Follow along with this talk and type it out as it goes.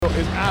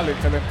es Allen,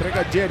 se le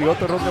entrega a Jerry,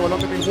 otro error de balón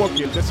de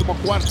Milwaukee, el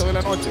 14º de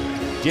la noche.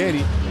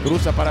 Jerry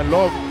cruza para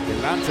Love,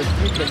 que lanza el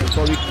triple con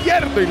todo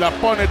izquierdo y la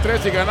pone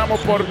 3 y ganamos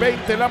por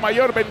 20, la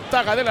mayor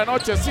ventaja de la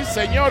noche, sí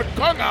señor,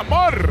 con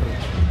amor.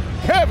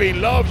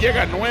 Kevin Love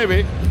llega a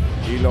 9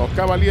 y los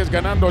Cavaliers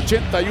ganando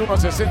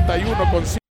 81-61 con